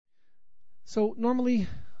So normally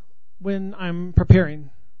when I'm preparing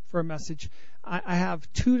for a message, I have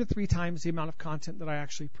 2 to 3 times the amount of content that I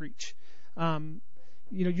actually preach.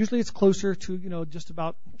 Usually it's closer to, just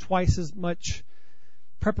about twice as much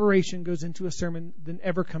preparation goes into a sermon than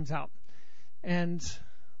ever comes out. And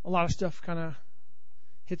a lot of stuff kind of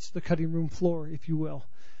hits the cutting room floor, if you will.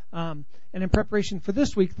 And in preparation for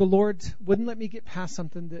this week, the Lord wouldn't let me get past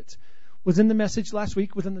something that was in the message last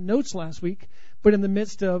week, was in the notes last week, but in the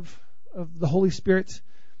midst of the Holy Spirit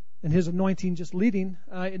and His anointing just leading,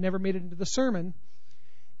 it never made it into the sermon.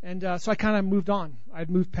 And so I kind of moved on. I'd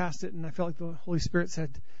moved past it, and I felt like the Holy Spirit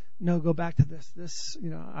said, no, go back to this.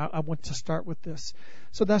 I want to start with this.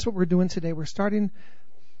 So that's what we're doing today. We're starting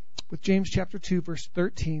with James chapter 2, verse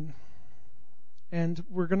 13. And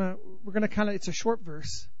we're gonna kind of, it's a short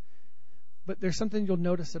verse, but there's something you'll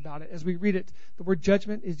notice about it. As we read it, the word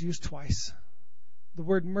judgment is used twice. The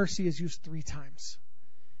word mercy is used 3 times.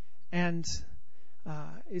 And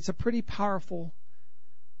it's a pretty powerful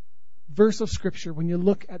verse of Scripture when you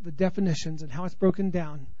look at the definitions and how it's broken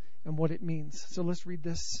down and what it means. So let's read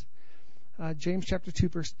this. James chapter 2,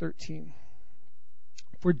 verse 13.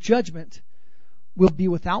 For judgment will be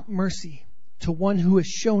without mercy to one who has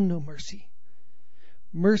shown no mercy.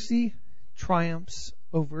 Mercy triumphs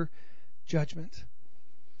over judgment.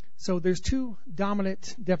 So there's 2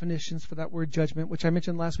 dominant definitions for that word judgment, which I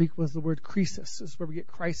mentioned last week was the word krisis. This is where we get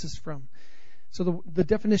crisis from. So the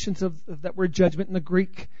definitions of that word judgment in the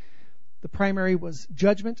Greek, the primary was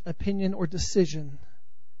judgment, opinion, or decision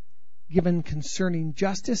given concerning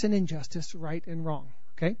justice and injustice, right and wrong.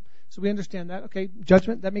 Okay? So we understand that. Okay,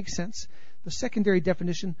 judgment, that makes sense. The secondary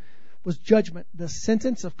definition was judgment, the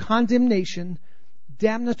sentence of condemnation,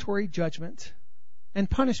 damnatory judgment, and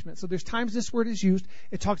punishment. So there's times this word is used.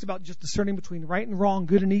 It talks about just discerning between right and wrong,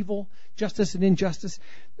 good and evil, justice and injustice.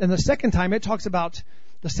 And the second time it talks about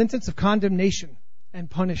the sentence of condemnation and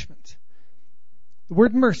punishment. The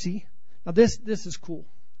word mercy, now this is cool.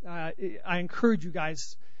 I encourage you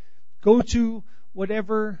guys, go to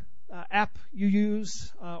whatever app you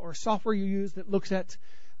use or software you use that looks at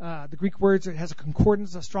the Greek words. It has a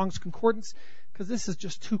concordance, a Strong's concordance, because this is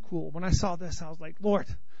just too cool. When I saw this, I was like, Lord,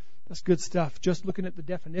 that's good stuff, just looking at the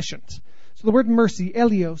definitions. So the word mercy,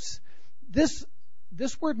 elios, this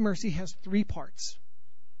word mercy has 3 parts.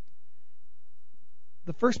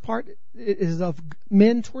 The first part is of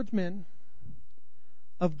men towards men,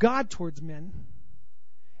 of God towards men,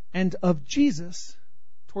 and of Jesus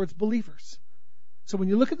towards believers. So when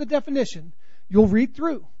you look at the definition, you'll read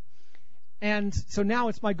through. And so now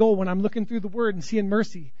it's my goal when I'm looking through the word and seeing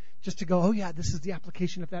mercy, just to go, oh yeah, this is the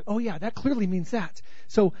application of that. Oh yeah, that clearly means that.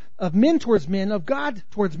 So of men towards men, of God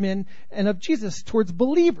towards men, and of Jesus towards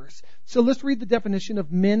believers. So let's read the definition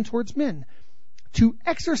of men towards men. To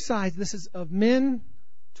exercise, this is of men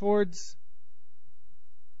towards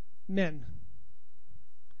men.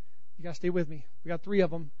 You got to stay with me. We got 3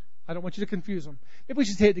 of them. I don't want you to confuse them. Maybe we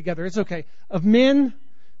should say it together. It's okay. Of men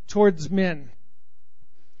towards men.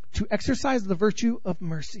 To exercise the virtue of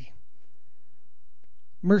mercy.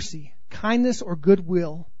 Mercy, kindness or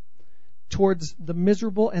goodwill towards the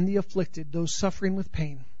miserable and the afflicted, those suffering with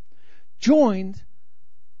pain. Joined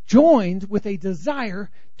with a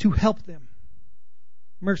desire to help them.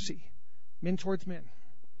 Mercy, men towards men.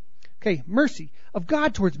 Okay, mercy of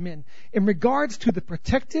God towards men in regards to the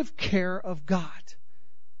protective care of God.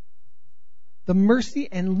 The mercy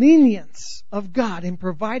and lenience of God in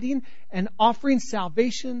providing and offering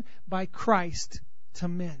salvation by Christ to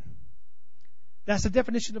men. That's the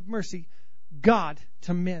definition of mercy, God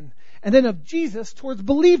to men. And then of Jesus towards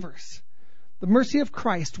believers. The mercy of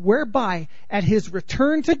Christ, whereby at His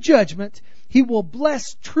return to judgment, He will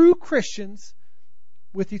bless true Christians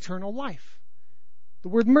with eternal life. The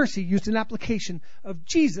word mercy used in application of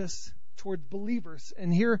Jesus towards believers,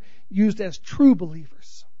 and here used as true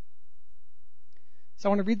believers. So I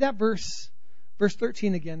want to read that verse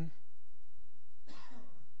 13 again.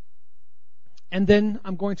 And then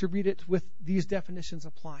I'm going to read it with these definitions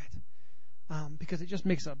applied, because it just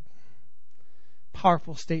makes a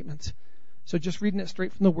powerful statement. So just reading it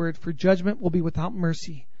straight from the word, for judgment will be without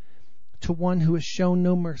mercy to one who has shown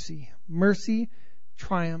no mercy. Mercy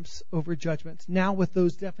triumphs over judgment. Now with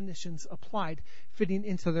those definitions applied, fitting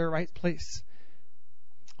into their right place.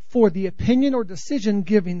 For the opinion or decision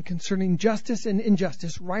given concerning justice and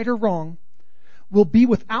injustice, right or wrong, will be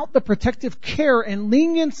without the protective care and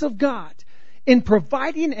lenience of God in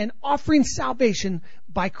providing and offering salvation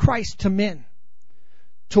by Christ to men.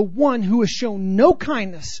 To one who has shown no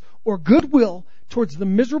kindness or goodwill towards the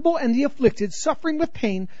miserable and the afflicted, suffering with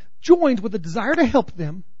pain, joined with a desire to help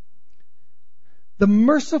them. The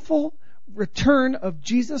merciful return of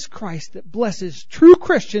Jesus Christ that blesses true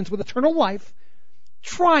Christians with eternal life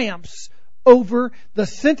triumphs over the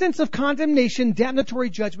sentence of condemnation,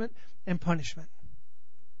 damnatory judgment, and punishment.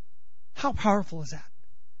 How powerful is that?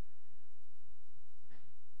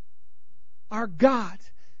 Our God,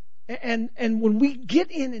 and when we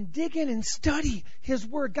get in and dig in and study His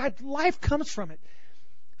Word, God, life comes from it.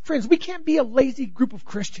 Friends, we can't be a lazy group of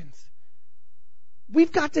Christians.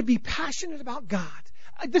 We've got to be passionate about God.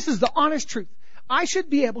 This is the honest truth. I should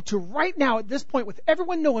be able to right now at this point, with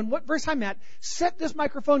everyone knowing what verse I'm at, set this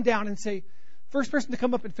microphone down and say, first person to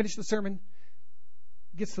come up and finish the sermon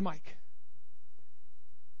gets the mic.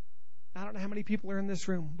 I don't know how many people are in this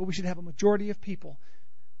room, but we should have a majority of people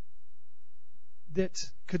that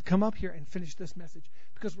could come up here and finish this message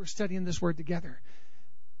because we're studying this Word together.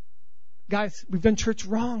 Guys, we've done church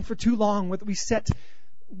wrong for too long. We set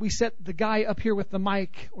the guy up here with the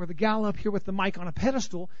mic or the gal up here with the mic on a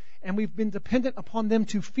pedestal, and we've been dependent upon them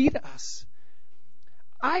to feed us.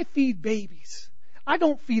 I feed babies. I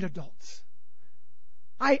don't feed adults.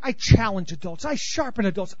 I challenge adults. I sharpen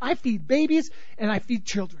adults. I feed babies and I feed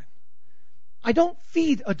children. I don't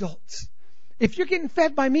feed adults. If you're getting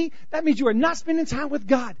fed by me, that means you are not spending time with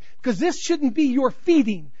God, because this shouldn't be your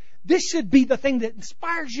feeding. This should be the thing that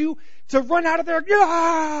inspires you to run out of there.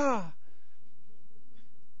 Yeah!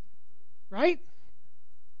 Right?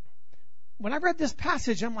 When I read this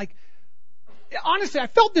passage, I'm like, honestly, I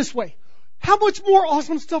felt this way. How much more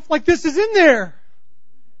awesome stuff like this is in there?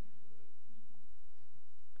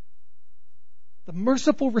 The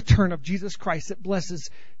merciful return of Jesus Christ that blesses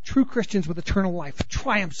true Christians with eternal life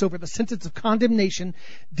triumphs over the sentence of condemnation,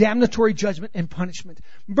 damnatory judgment, and punishment.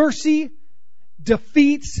 Mercy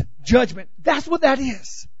defeats judgment. That's what that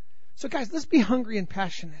is. So guys, let's be hungry and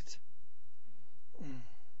passionate.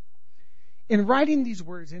 In writing these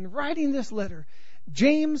words, in writing this letter,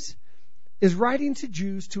 James is writing to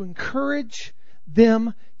Jews to encourage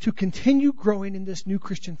them to continue growing in this new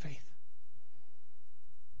Christian faith.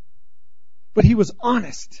 But he was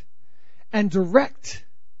honest and direct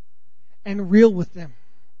and real with them.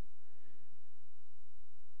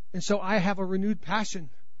 And so I have a renewed passion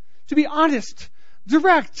to be honest,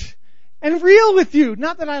 direct, and real with you.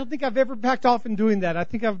 Not that I don't think I've ever backed off in doing that. I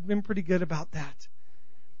think I've been pretty good about that.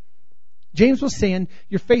 James was saying,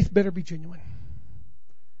 your faith better be genuine.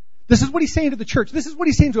 This is what he's saying to the church. This is what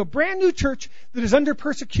he's saying to a brand new church that is under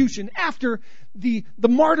persecution after the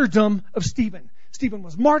martyrdom of Stephen. Stephen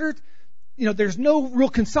was martyred. There's no real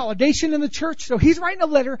consolidation in the church. So he's writing a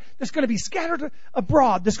letter that's going to be scattered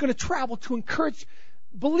abroad, that's going to travel to encourage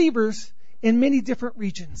believers in many different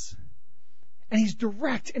regions. And he's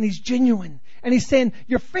direct and he's genuine. And he's saying,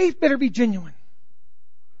 your faith better be genuine.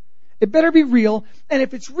 It better be real. And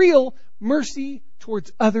if it's real, mercy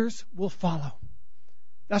towards others will follow.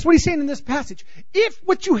 That's what he's saying in this passage. If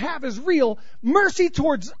what you have is real, mercy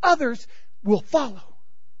towards others will follow.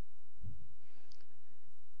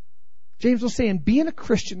 James was saying being a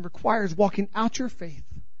Christian requires walking out your faith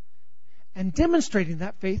and demonstrating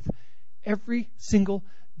that faith every single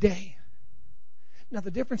day. Now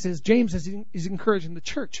the difference is James is encouraging the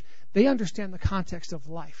church. They understand the context of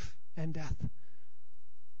life and death.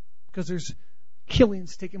 Because there's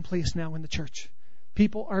killings taking place now in the church.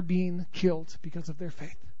 People are being killed because of their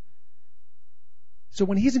faith. So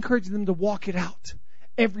when he's encouraging them to walk it out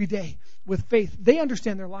every day with faith, they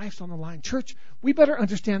understand their life's on the line. Church, we better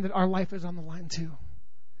understand that our life is on the line too.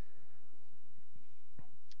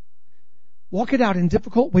 Walk it out in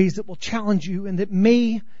difficult ways that will challenge you and that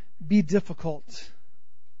may be difficult.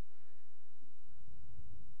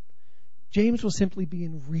 James was simply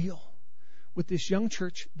being real with this young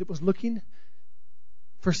church that was looking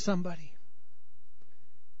for somebody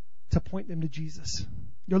to point them to Jesus.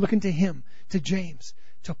 They're looking to him, to James,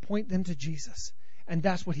 to point them to Jesus. And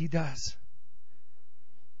that's what he does.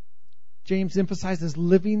 James emphasizes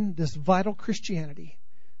living this vital Christianity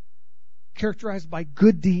characterized by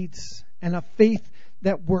good deeds and a faith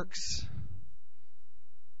that works.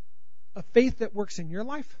 A faith that works in your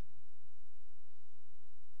life.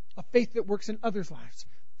 A faith that works in others' lives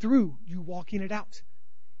through you walking it out.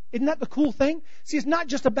 Isn't that the cool thing? See, it's not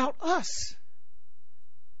just about us.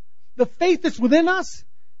 The faith that's within us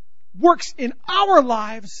works in our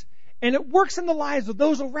lives, and it works in the lives of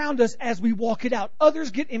those around us as we walk it out.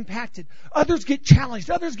 Others get impacted. Others get challenged.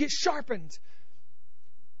 Others get sharpened.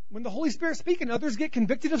 When the Holy Spirit's speaking, others get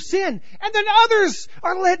convicted of sin. And then others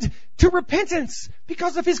are led to repentance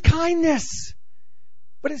because of His kindness.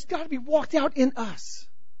 But it's got to be walked out in us.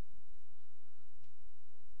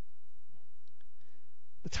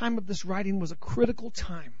 The time of this writing was a critical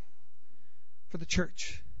time for the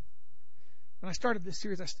church. when I started this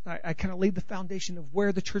series, I kind of laid the foundation of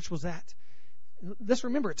where the church was at. Let's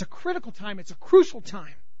remember, it's a critical time. It's a crucial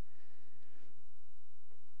time.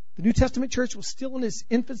 The New Testament church was still in its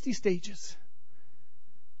infancy stages.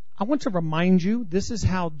 I want to remind you, this is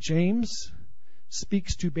how James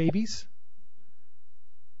speaks to babies.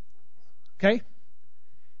 Okay?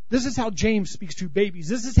 This is how James speaks to babies.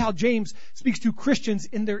 This is how James speaks to Christians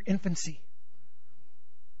in their infancy.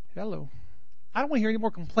 Hello. I don't want to hear any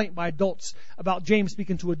more complaint by adults about James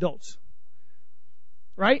speaking to adults.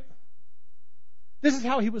 Right? This is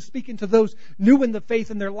how he was speaking to those new in the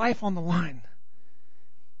faith and their life on the line.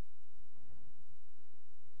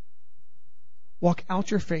 Walk out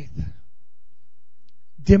your faith.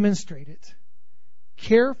 Demonstrate it.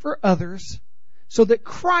 Care for others so that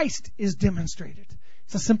Christ is demonstrated.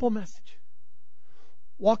 It's a simple message.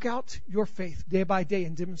 Walk out your faith day by day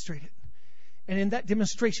and demonstrate it. And in that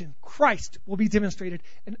demonstration, Christ will be demonstrated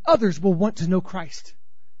and others will want to know Christ.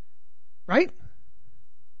 Right?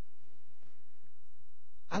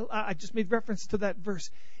 I just made reference to that verse.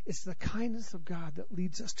 It's the kindness of God that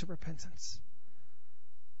leads us to repentance.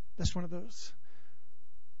 That's one of those.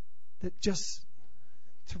 That just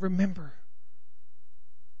to remember.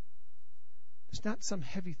 It's not some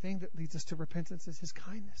heavy thing that leads us to repentance. It's His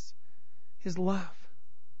kindness. His love.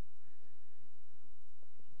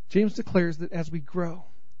 James declares that as we grow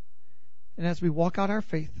and as we walk out our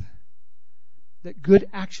faith, that good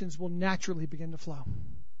actions will naturally begin to flow.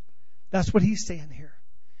 That's what he's saying here.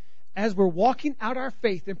 As we're walking out our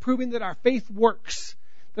faith and proving that our faith works,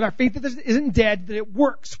 that our faith isn't dead, that it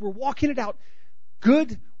works, we're walking it out,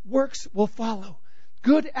 good works will follow.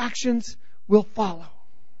 Good actions will follow.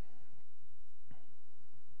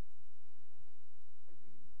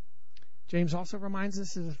 James also reminds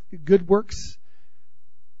us of good works,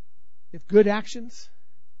 if good actions,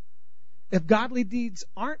 if godly deeds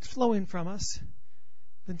aren't flowing from us,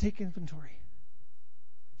 then take inventory.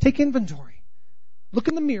 Take inventory. Look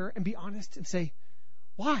in the mirror and be honest and say,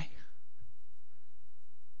 why?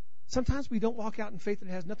 Sometimes we don't walk out in faith and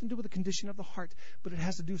it has nothing to do with the condition of the heart, but it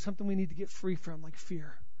has to do with something we need to get free from, like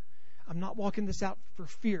fear. I'm not walking this out for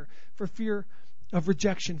fear of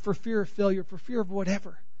rejection, for fear of failure, for fear of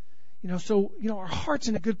whatever. Our heart's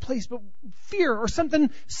in a good place, but fear or something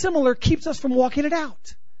similar keeps us from walking it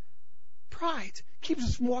out. Pride keeps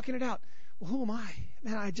us from walking it out. Well, who am I?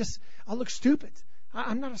 Man, I'll look stupid.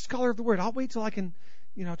 I'm not a scholar of the word. I'll wait till I can,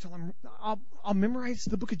 I'll memorize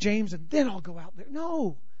the book of James and then I'll go out there.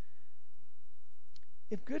 No.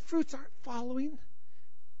 If good fruits aren't following,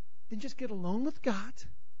 then just get alone with God.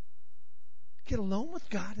 Get alone with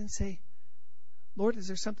God and say, Lord, is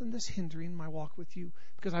there something that's hindering my walk with you?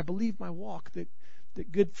 Because I believe my walk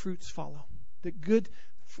that good fruits follow, that good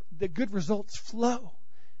results flow.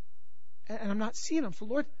 And I'm not seeing them. So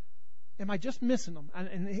Lord, am I just missing them?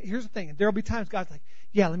 And here's the thing. There will be times God's like,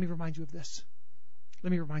 yeah, let me remind you of this.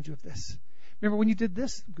 Let me remind you of this. Remember when you did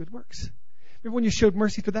this? Good works. Remember when you showed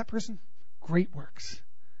mercy to that person? Great works.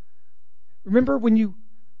 Remember when you...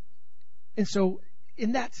 And so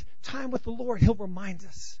in that time with the Lord, He'll remind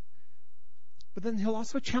us. But then He'll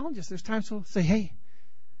also challenge us. There's times He'll say, hey,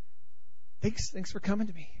 thanks for coming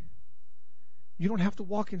to me. You don't have to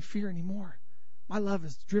walk in fear anymore. My love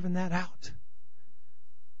has driven that out.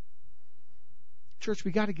 Church,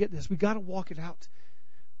 we got to get this. We got to walk it out.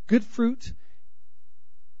 Good fruit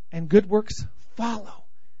and good works follow.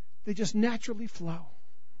 They just naturally flow.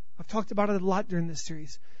 I've talked about it a lot during this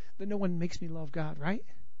series, that no one makes me love God, right?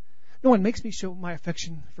 No one makes me show my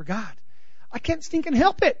affection for God. I can't stinking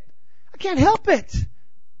help it. I can't help it.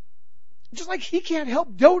 Just like He can't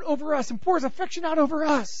help dote over us and pour His affection out over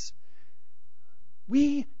us.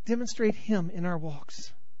 We demonstrate Him in our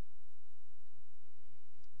walks.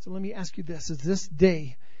 So let me ask you this. Is this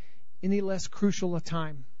day any less crucial a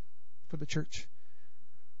time for the church?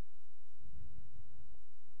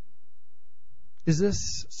 Is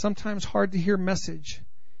this sometimes hard to hear message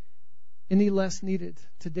any less needed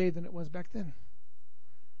today than it was back then?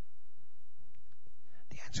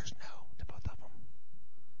 The answer is no to both of them.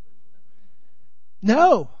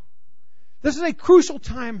 No. This is a crucial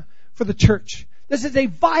time for the church. This is a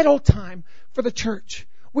vital time for the church.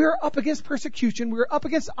 We are up against persecution. We are up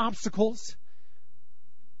against obstacles.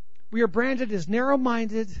 We are branded as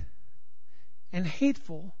narrow-minded and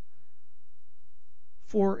hateful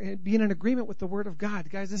for being in agreement with the Word of God.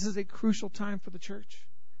 Guys, this is a crucial time for the church.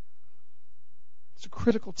 It's a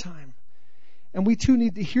critical time. And we too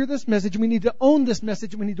need to hear this message. We need to own this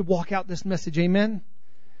message. And we need to walk out this message. Amen?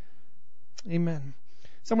 Amen.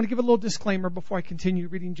 So I'm going to give a little disclaimer before I continue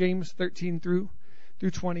reading James 13 through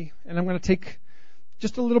 20. And I'm going to take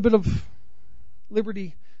just a little bit of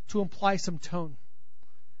liberty to apply some tone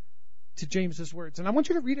to James's words. And I want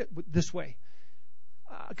you to read it this way.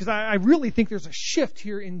 Because I really think there's a shift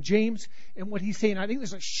here in James and what he's saying. I think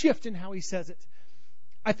there's a shift in how he says it.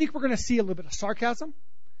 I think we're going to see a little bit of sarcasm.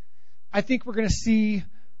 I think we're going to see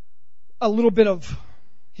a little bit of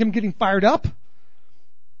him getting fired up.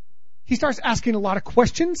 He starts asking a lot of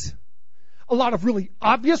questions, a lot of really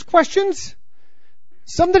obvious questions,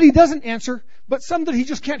 some that he doesn't answer, but some that he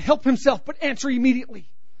just can't help himself but answer immediately.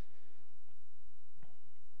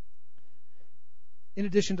 In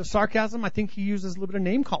addition to sarcasm, I think he uses a little bit of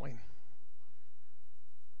name calling.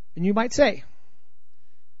 And you might say,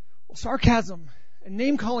 well, sarcasm and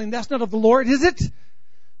name calling, that's not of the Lord, is it?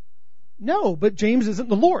 No, but James isn't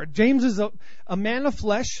the Lord. James is a man of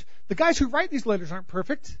flesh. The guys who write these letters aren't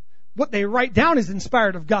perfect. What they write down is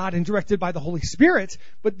inspired of God and directed by the Holy Spirit,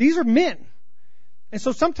 but these are men. And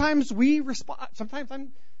so sometimes we respond,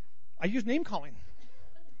 I use name calling.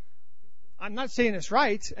 I'm not saying it's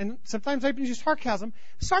right, and sometimes I use sarcasm.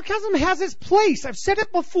 Sarcasm has its place. I've said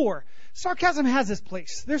it before. Sarcasm has its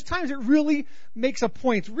place. There's times it really makes a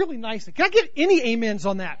point really nicely. Can I get any amens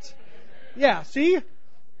on that? Yeah, see?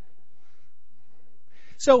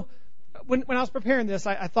 So when I was preparing this,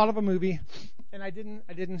 I thought of a movie, and I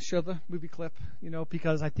didn't show the movie clip,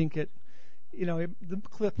 because I think the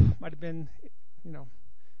clip might have been, yeah.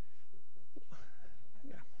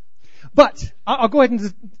 But I'll go ahead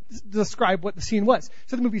and describe what the scene was.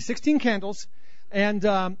 So the movie 16 Candles,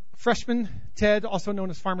 and freshman Ted, also known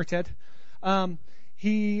as Farmer Ted,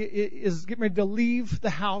 he is getting ready to leave the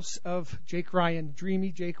house of Jake Ryan,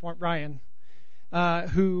 dreamy Jake Ryan,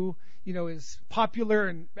 who is popular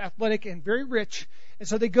and athletic and very rich. And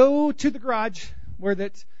so they go to the garage where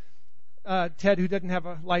Ted, who doesn't have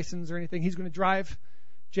a license or anything, he's going to drive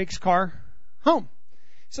Jake's car home.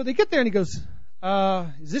 So they get there and he goes,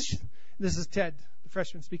 this is Ted, the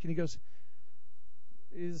freshman speaking. He goes,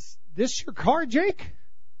 is this your car, Jake?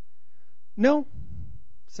 No,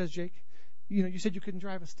 says Jake. You said you couldn't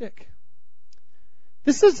drive a stick.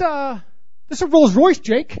 This is a Rolls Royce,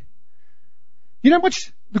 Jake. You know how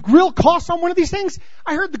much the grill costs on one of these things?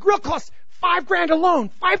 I heard the grill costs $5,000 alone.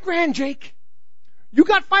 $5,000, Jake. You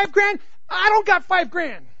got $5,000? I don't got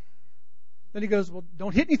 $5,000. Then he goes, well,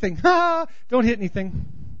 don't hit anything. Don't hit anything.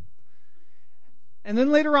 And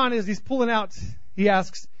then later on, as he's pulling out, he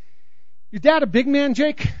asks, your dad a big man,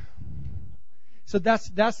 Jake? So that's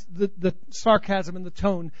the sarcasm and the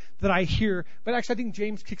tone that I hear. But actually, I think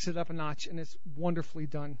James kicks it up a notch, and it's wonderfully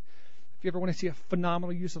done. If you ever want to see a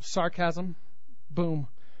phenomenal use of sarcasm, boom,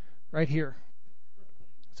 right here.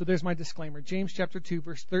 So there's my disclaimer. James chapter 2,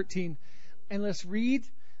 verse 13. And let's read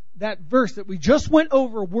that verse that we just went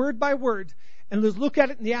over word by word, and let's look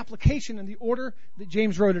at it in the application in the order that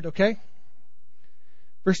James wrote it, okay?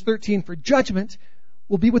 Verse 13, for judgment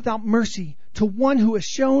will be without mercy to one who has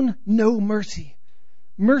shown no mercy.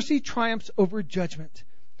 Mercy triumphs over judgment.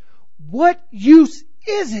 What use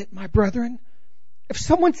is it, my brethren, if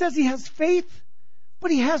someone says he has faith,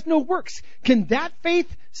 but he has no works? Can that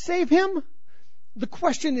faith save him? The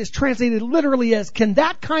question is translated literally as, can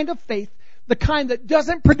that kind of faith, the kind that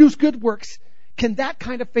doesn't produce good works, can that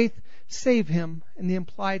kind of faith save him? And the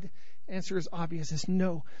implied answer is obvious, is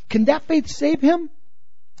no. Can that faith save him?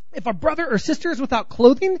 If a brother or sister is without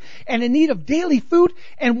clothing and in need of daily food,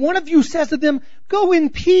 and one of you says to them, go in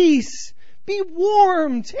peace, be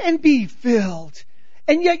warmed and be filled,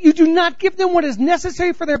 and yet you do not give them what is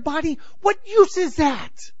necessary for their body, what use is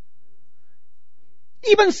that?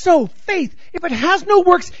 Even so, faith, if it has no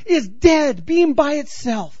works, is dead, being by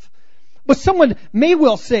itself. But someone may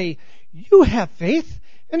well say, you have faith,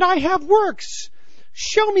 and I have works.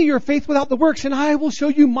 Show me your faith without the works, and I will show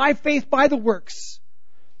you my faith by the works.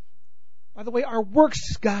 By the way, our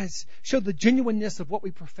works, guys, show the genuineness of what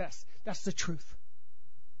we profess. That's the truth.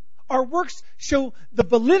 Our works show the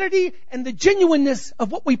validity and the genuineness of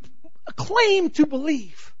what we claim to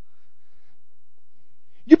believe.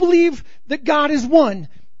 You believe that God is one.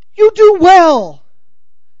 You do well.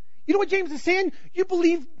 You know what James is saying? You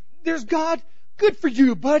believe there's God. Good for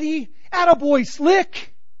you, buddy. Attaboy,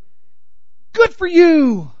 slick. Good for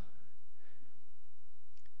you.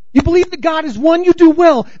 You believe that God is one, you do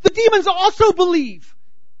well. The demons also believe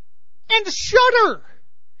and shudder.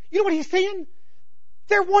 You know what he's saying?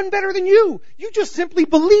 They're one better than you. You just simply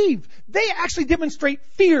believe. They actually demonstrate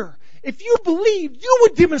fear. If you believed, you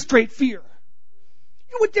would demonstrate fear.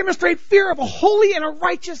 You would demonstrate fear of a holy and a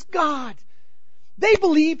righteous God. They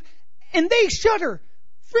believe and they shudder.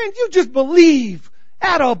 Friend, you just believe.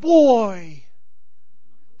 Attaboy.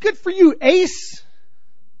 Good for you, Ace.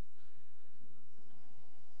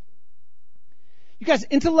 You guys,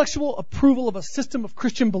 intellectual approval of a system of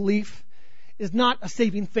Christian belief is not a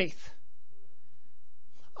saving faith.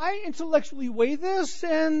 I intellectually weigh this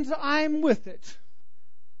and I'm with it.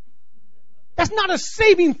 That's not a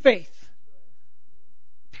saving faith.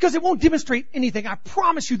 Because it won't demonstrate anything. I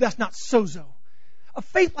promise you that's not sozo. A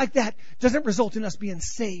faith like that doesn't result in us being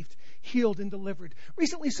saved, healed, and delivered.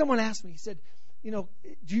 Recently someone asked me, he said, do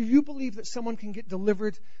you believe that someone can get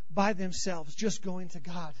delivered by themselves just going to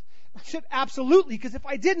God? I said, absolutely, because if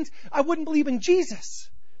I didn't, I wouldn't believe in Jesus.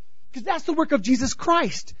 Because that's the work of Jesus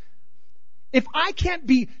Christ. If I can't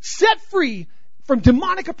be set free from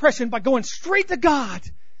demonic oppression by going straight to God,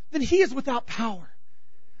 then He is without power.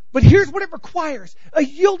 But here's what it requires. A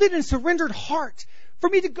yielded and surrendered heart. For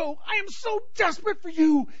me to go, I am so desperate for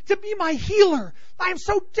you to be my healer. I am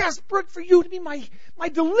so desperate for you to be my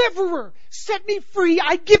deliverer. Set me free.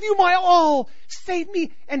 I give you my all. Save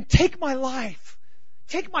me and take my life.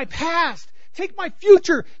 Take my past. Take my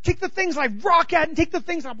future. Take the things I rock at and take the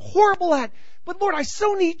things I'm horrible at. But Lord, I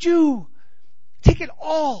so need you. Take it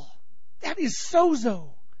all. That is sozo.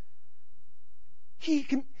 He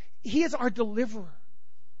is our deliverer.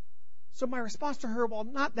 So my response to her, while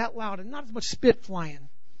not that loud and not as much spit flying,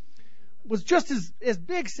 was just as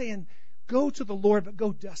big, saying, go to the Lord, but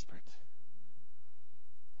go desperate.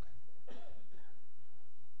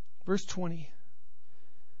 Verse 20.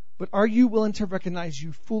 But are you willing to recognize,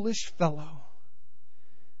 you foolish fellow,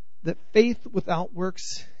 that faith without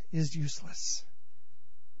works is useless?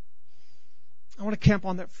 I want to camp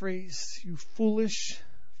on that phrase, you foolish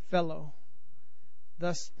fellow.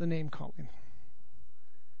 Thus the name calling.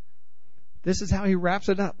 This is how he wraps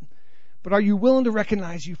it up. But are you willing to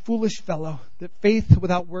recognize, you foolish fellow, that faith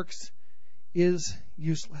without works is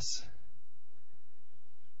useless?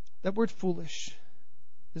 That word foolish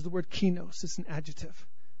is the word kinos. It's an adjective.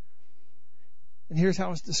 And here's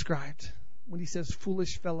how it's described. When he says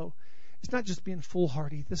foolish fellow, it's not just being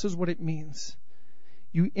foolhardy. This is what it means.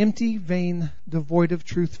 You empty, vain, devoid of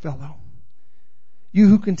truth fellow. You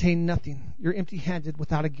who contain nothing. You're empty-handed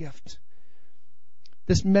without a gift.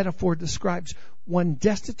 This metaphor describes one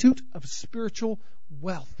destitute of spiritual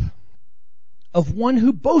wealth, of one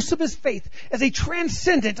who boasts of his faith as a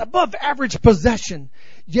transcendent, above average possession,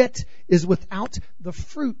 yet is without the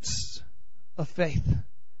fruits of faith.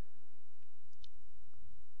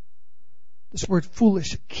 This word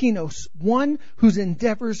foolish, kinos, one whose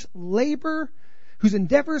endeavors, labors,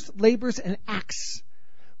 and acts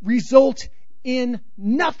result in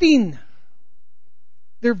nothing.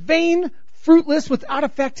 They're vain, fruitless, without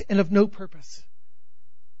effect, and of no purpose.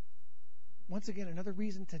 Once again, another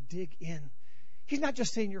reason to dig in. He's not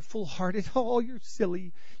just saying you're full-hearted. Oh, you're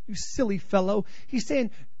silly. You silly fellow. He's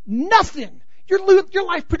saying nothing. Your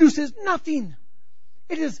life produces nothing.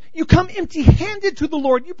 It is, you come empty-handed to the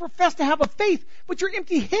Lord. You profess to have a faith, but you're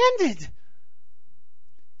empty-handed.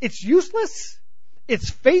 It's useless. It's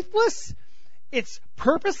faithless. It's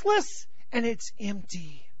purposeless. And it's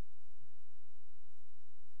empty.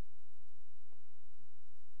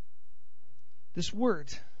 This word,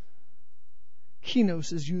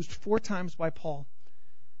 kinos, is used 4 times by Paul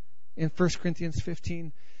in 1 Corinthians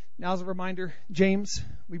 15. Now, as a reminder, James,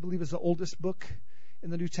 we believe, is the oldest book in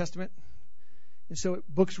the New Testament. And so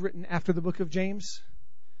books written after the book of James,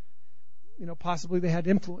 possibly they had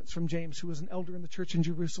influence from James, who was an elder in the church in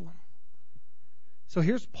Jerusalem. So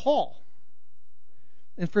here's Paul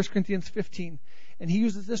in 1 Corinthians 15. And he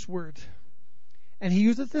uses this word. And he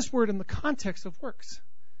uses this word in the context of works.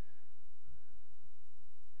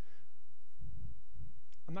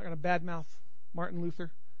 I'm not going to badmouth Martin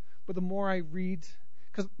Luther, but the more I read,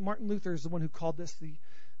 because Martin Luther is the one who called this the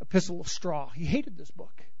Epistle of Straw. He hated this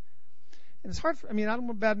book. And it's hard I don't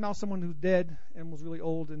want to badmouth someone who's dead and was really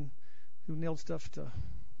old and who nailed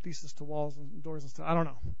theses to walls and doors and stuff. I don't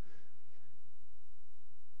know.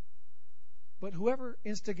 But whoever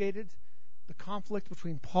instigated the conflict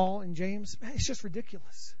between Paul and James, man, it's just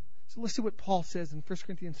ridiculous. So let's see what Paul says in 1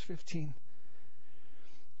 Corinthians 15.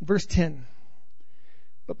 Verse 10.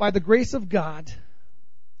 But by the grace of God,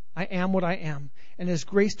 I am what I am, and His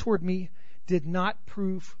grace toward me did not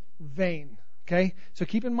prove vain. Okay? So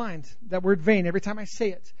keep in mind that word vain, every time I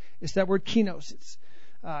say it, it's that word kinos. It's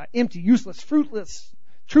empty, useless, fruitless,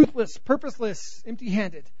 truthless, purposeless,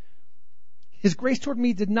 empty-handed. His grace toward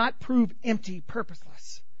me did not prove empty,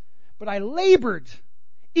 purposeless. But I labored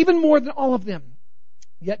even more than all of them.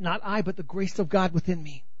 Yet not I, but the grace of God within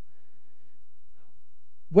me.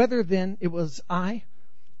 Whether then it was I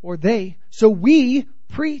or they, so we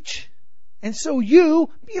preach, and so you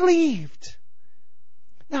believed.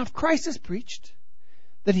 Now, if Christ has preached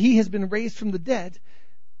that He has been raised from the dead,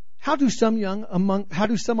 How do some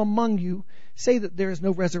among you say that there is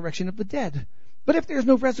no resurrection of the dead? But if there is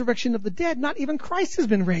no resurrection of the dead, not even Christ has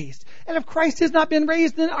been raised. And if Christ has not been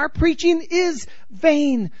raised, then our preaching is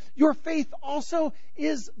vain. Your faith also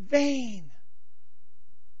is vain.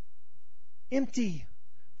 Empty,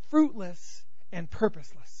 fruitless, and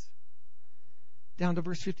purposeless. Down to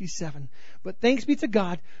verse 57. But thanks be to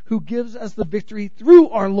God who gives us the victory through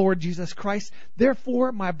our Lord Jesus Christ.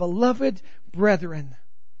 Therefore, my beloved brethren,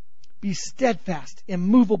 be steadfast,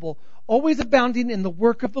 immovable, always abounding in the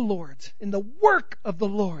work of the Lord,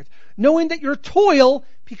 knowing that your toil,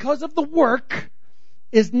 because of the work,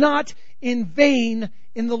 is not in vain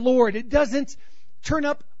in the Lord. It doesn't turn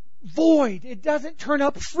up void. It doesn't turn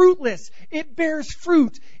up fruitless. It bears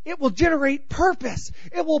fruit. It will generate purpose.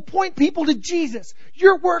 It will point people to Jesus.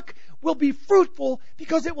 Your work will be fruitful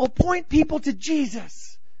because it will point people to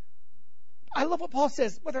Jesus. I love what Paul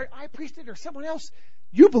says. Whether I preached it or someone else,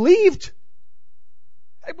 you believed.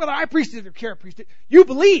 Whether I preached it or Kara preached it, you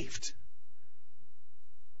believed.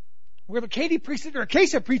 Whether Katie preached it or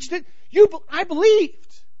Acacia preached it, I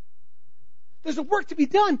believed. There's a work to be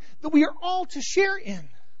done that we are all to share in.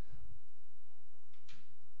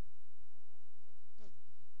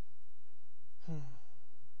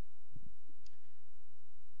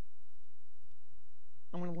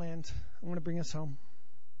 I want to land. I want to bring us home.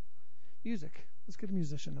 Music. Let's get a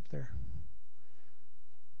musician up there.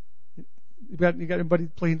 You got anybody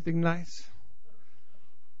play anything nice?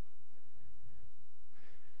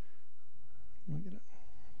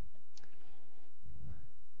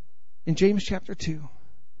 In James chapter 2,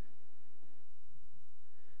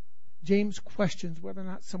 James questions whether or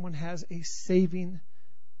not someone has a saving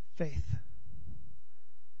faith.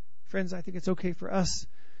 Friends, I think it's okay for us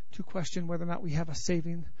to question whether or not we have a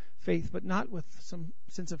saving faith, but not with some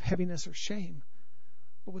sense of heaviness or shame,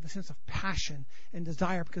 but with a sense of passion and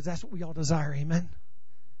desire, because that's what we all desire. Amen?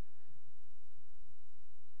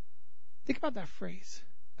 Think about that phrase,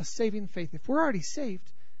 a saving faith. If we're already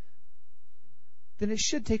saved, then it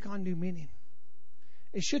should take on new meaning.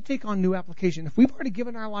 It should take on new application. If we've already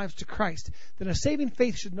given our lives to Christ, then a saving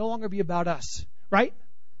faith should no longer be about us, right?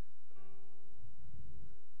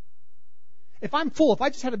 If I'm full, if I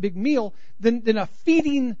just had a big meal, then a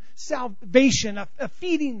feeding salvation, a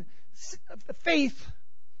feeding faith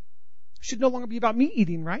should no longer be about me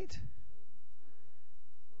eating, right? It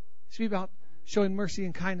should be about showing mercy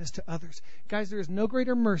and kindness to others. Guys, there is no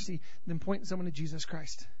greater mercy than pointing someone to Jesus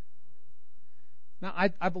Christ. Now,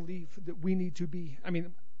 I believe that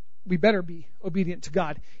we better be obedient to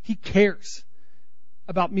God. He cares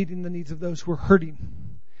about meeting the needs of those who are hurting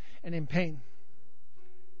and in pain.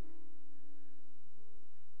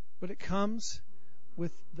 But it comes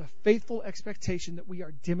with the faithful expectation that we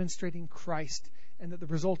are demonstrating Christ, and that the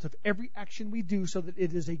result of every action we do, so that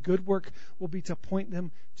it is a good work, will be to point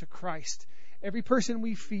them to Christ. Every person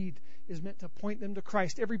we feed is meant to point them to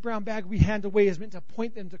Christ. Every brown bag we hand away is meant to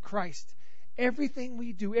point them to Christ. Everything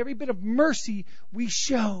we do, every bit of mercy we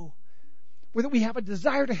show, whether we have a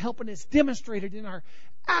desire to help and it's demonstrated in our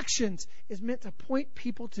actions, is meant to point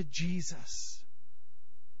people to Jesus.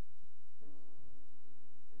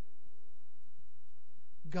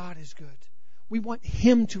 God is good. We want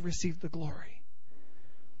Him to receive the glory.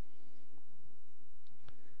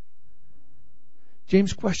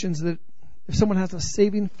 James questions that if someone has a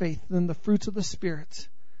saving faith, then the fruits of the Spirit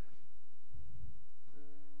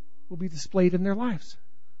will be displayed in their lives.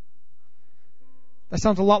 That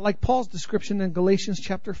sounds a lot like Paul's description in Galatians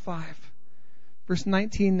chapter 5, verse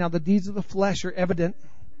 19. Now the deeds of the flesh are evident.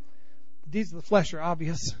 The deeds of the flesh are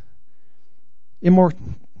obvious.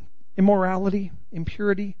 Immorality,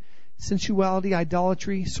 impurity, sensuality,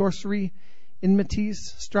 idolatry, sorcery,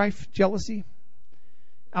 enmities, strife, jealousy,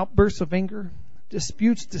 outbursts of anger,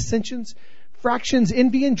 disputes, dissensions, fractions,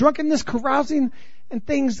 envy, and drunkenness, carousing, and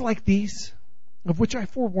things like these, of which I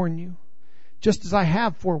forewarn you, just as I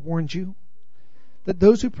have forewarned you, that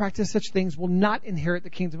those who practice such things will not inherit the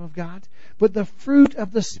kingdom of God. But the fruit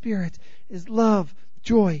of the Spirit is love,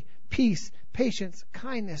 joy, peace, patience,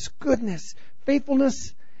 kindness, goodness,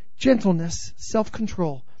 faithfulness, gentleness,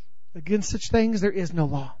 self-control. Against such things there is no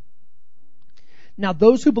law. Now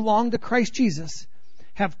those who belong to Christ Jesus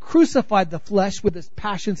have crucified the flesh with its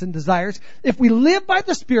passions and desires. If we live by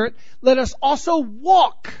the Spirit, let us also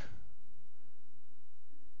walk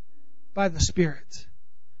by the Spirit.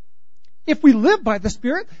 If we live by the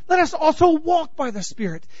Spirit, let us also walk by the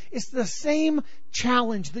Spirit. It's the same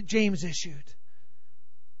challenge that James issued.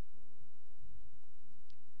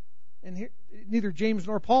 And here, neither James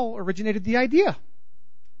nor Paul originated the idea.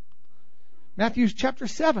 Matthew chapter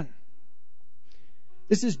 7.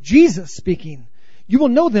 This is Jesus speaking. You will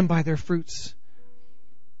know them by their fruits.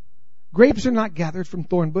 Grapes are not gathered from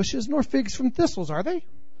thorn bushes, nor figs from thistles, are they?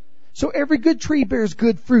 So every good tree bears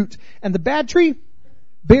good fruit, and the bad tree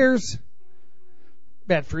bears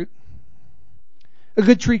bad fruit. A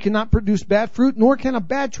good tree cannot produce bad fruit, nor can a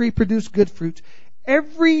bad tree produce good fruit.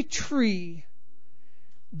 Every tree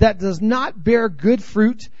that does not bear good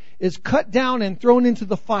fruit is cut down and thrown into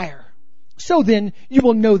the fire. So then you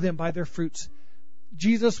will know them by their fruits.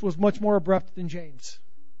 Jesus was much more abrupt than James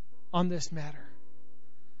on this matter.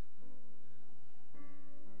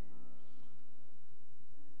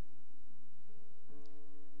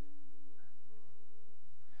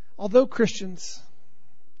 Although Christians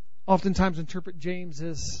oftentimes interpret James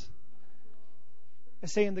as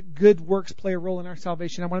saying that good works play a role in our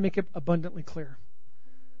salvation, I want to make it abundantly clear.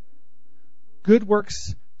 Good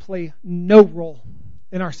works play no role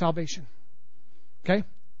in our salvation. Okay?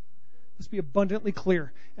 Let's be abundantly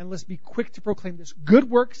clear, and let's be quick to proclaim this. Good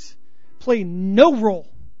works play no role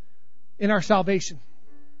in our salvation.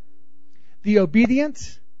 The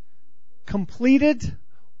obedient, completed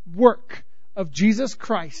work of Jesus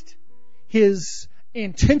Christ, His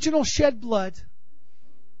intentional shed blood,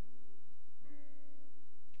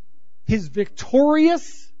 His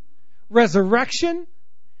victorious resurrection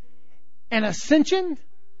and ascension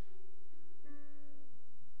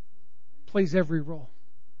plays every role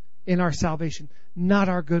in our salvation, not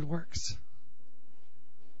our good works.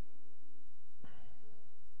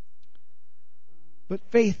 But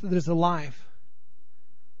faith that is alive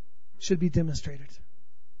should be demonstrated.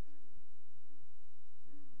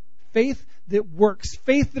 Faith that works,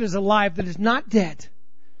 faith that is alive, that is not dead,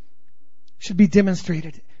 should be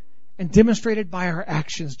demonstrated. And demonstrated by our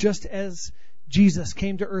actions, just as Jesus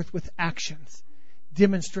came to earth with actions,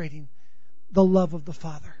 demonstrating the love of the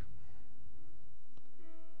Father.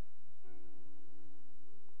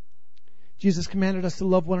 Jesus commanded us to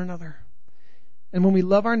love one another. And when we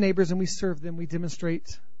love our neighbors and we serve them, we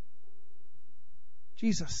demonstrate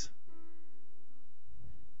Jesus.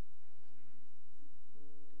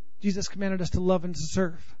 Jesus commanded us to love and to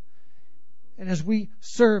serve. And as we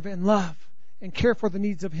serve and love and care for the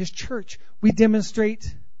needs of His church, we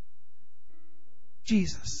demonstrate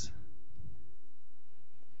Jesus.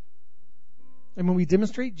 And when we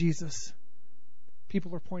demonstrate Jesus,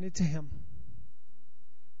 people are pointed to Him.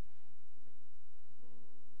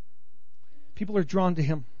 People are drawn to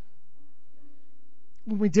Him.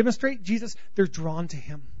 When we demonstrate Jesus, they're drawn to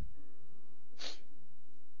Him.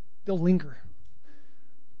 They'll linger.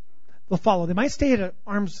 They'll follow. They might stay at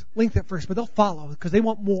arm's length at first, but they'll follow because they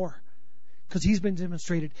want more. Because He's been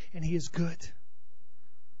demonstrated and He is good.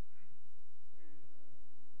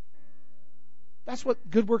 That's what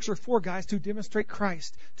good works are for, guys, to demonstrate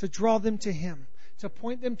Christ, to draw them to Him, to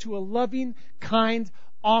point them to a loving, kind,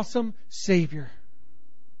 awesome Savior.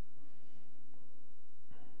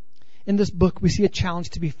 In this book, we see a challenge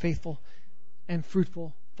to be faithful and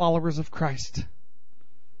fruitful followers of Christ.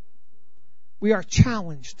 We are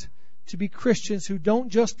challenged to be Christians who don't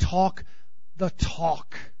just talk the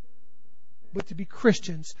talk, but to be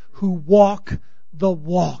Christians who walk the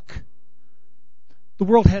walk. The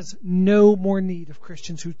world has no more need of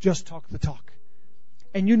Christians who just talk the talk.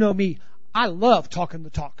 And you know me, I love talking the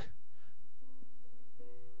talk.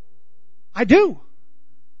 I do.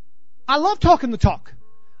 I love talking the talk.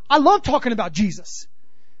 I love talking about Jesus.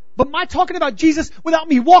 But my talking about Jesus without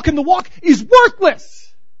me walking the walk is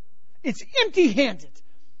worthless. It's empty-handed.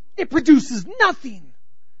 It produces nothing.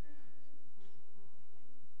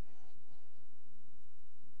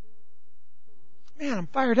 Man, I'm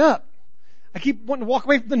fired up. I keep wanting to walk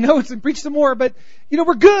away from the notes and preach some more, but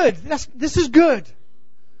we're good. This is good.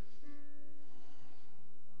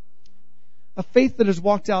 A faith that is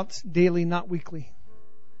walked out daily, not weekly,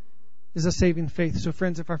 is a saving faith. So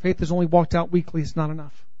friends, if our faith is only walked out weekly, it's not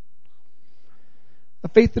enough. A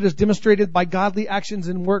faith that is demonstrated by godly actions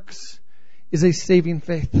and works is a saving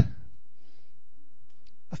faith.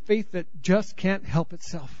 A faith that just can't help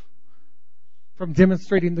itself from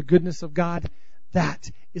demonstrating the goodness of God,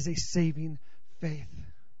 that is a saving faith.